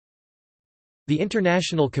The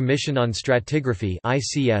International Commission on Stratigraphy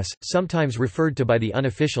 (ICS), sometimes referred to by the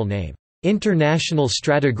unofficial name, International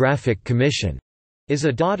Stratigraphic Commission, is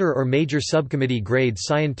a daughter or major subcommittee grade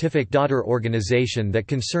scientific daughter organization that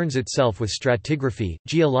concerns itself with stratigraphy,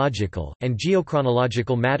 geological, and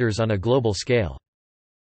geochronological matters on a global scale.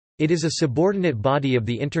 It is a subordinate body of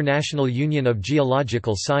the International Union of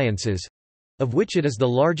Geological Sciences, of which it is the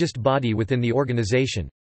largest body within the organization,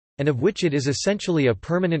 and of which it is essentially a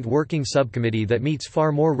permanent working subcommittee that meets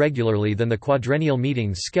far more regularly than the quadrennial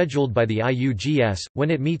meetings scheduled by the IUGS,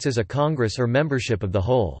 when it meets as a congress or membership of the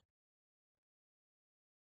whole.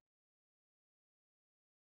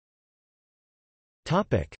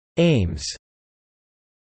 Aims.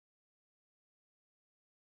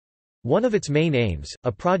 One of its main aims,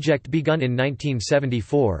 a project begun in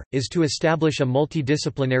 1974, is to establish a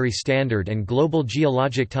multidisciplinary standard and global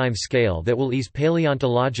geologic time scale that will ease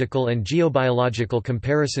paleontological and geobiological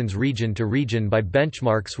comparisons region to region by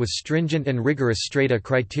benchmarks with stringent and rigorous strata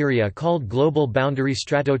criteria called Global Boundary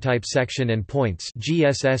Stratotype Section and Points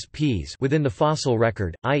 (GSSPs) within the fossil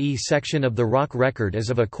record, i.e. section of the rock record as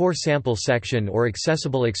of a core sample section or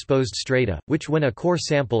accessible exposed strata, which when a core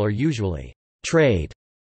sample are usually trade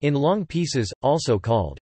in long pieces, also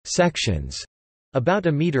called sections, about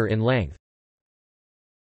a meter in length.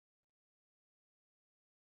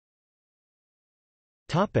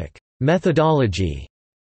 Methodology.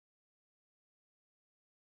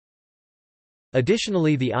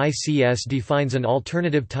 Additionally, the ICS defines an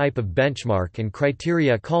alternative type of benchmark and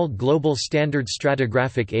criteria called Global Standard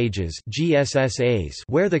Stratigraphic Ages (GSSAs),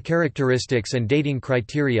 where the characteristics and dating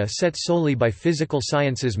criteria set solely by physical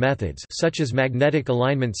sciences methods such as magnetic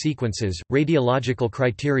alignment sequences, radiological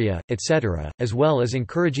criteria, etc., as well as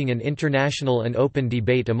encouraging an international and open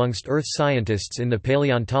debate amongst earth scientists in the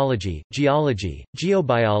paleontology, geology,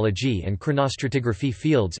 geobiology and chronostratigraphy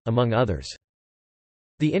fields, among others.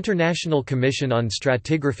 The International Commission on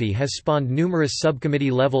Stratigraphy has spawned numerous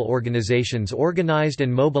subcommittee-level organizations organized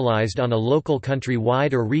and mobilized on a local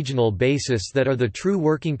country-wide or regional basis that are the true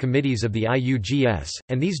working committees of the IUGS,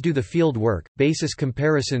 and these do the field work, basis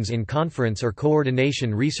comparisons in conference or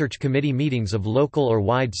coordination research committee meetings of local or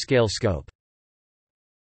wide-scale scope.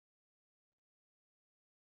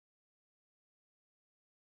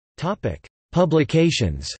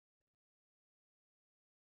 Publications.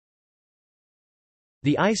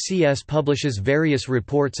 The ICS publishes various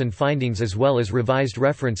reports and findings as well as revised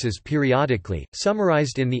references periodically,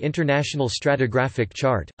 summarized in the International Stratigraphic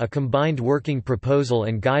Chart, a combined working proposal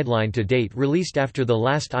and guideline to date released after the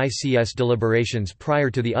last ICS deliberations prior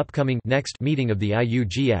to the upcoming next meeting of the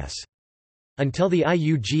IUGS. Until the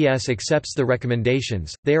IUGS accepts the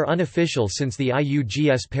recommendations, they are unofficial since the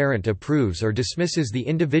IUGS parent approves or dismisses the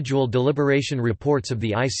individual deliberation reports of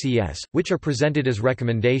the ICS, which are presented as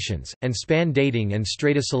recommendations, and span dating and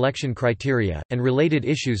strata selection criteria, and related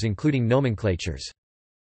issues including nomenclatures.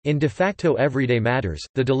 In de facto everyday matters,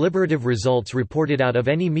 the deliberative results reported out of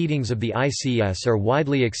any meetings of the ICS are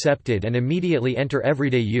widely accepted and immediately enter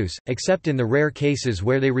everyday use, except in the rare cases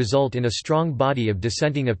where they result in a strong body of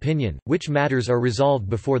dissenting opinion, which matters are resolved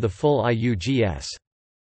before the full IUGS.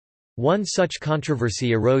 One such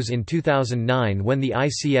controversy arose in 2009 when the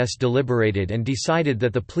ICS deliberated and decided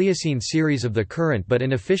that the Pliocene series of the current but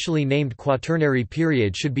unofficially named Quaternary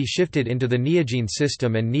period should be shifted into the Neogene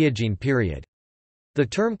system and Neogene period. The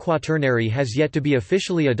term Quaternary has yet to be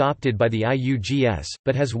officially adopted by the IUGS,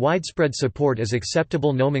 but has widespread support as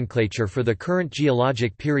acceptable nomenclature for the current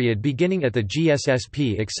geologic period beginning at the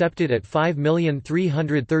GSSP accepted at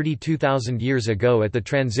 5,332,000 years ago at the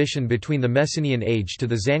transition between the Messinian Age to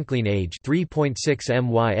the Zanclean Age 3.6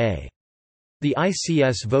 MYA. The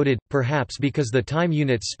ICS voted, perhaps because the time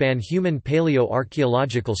units span human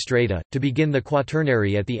paleo-archaeological strata, to begin the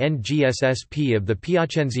Quaternary at the end GSSP of the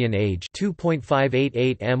Piacenzian Age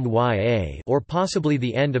 2.588 MYA or possibly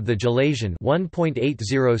the end of the Gelasian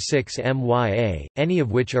 1.806 MYA, any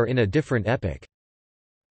of which are in a different epoch.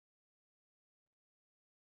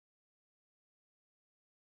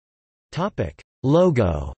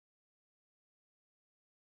 Logo.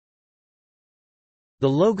 The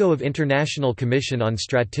logo of International Commission on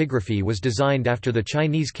Stratigraphy was designed after the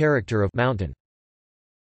Chinese character of mountain.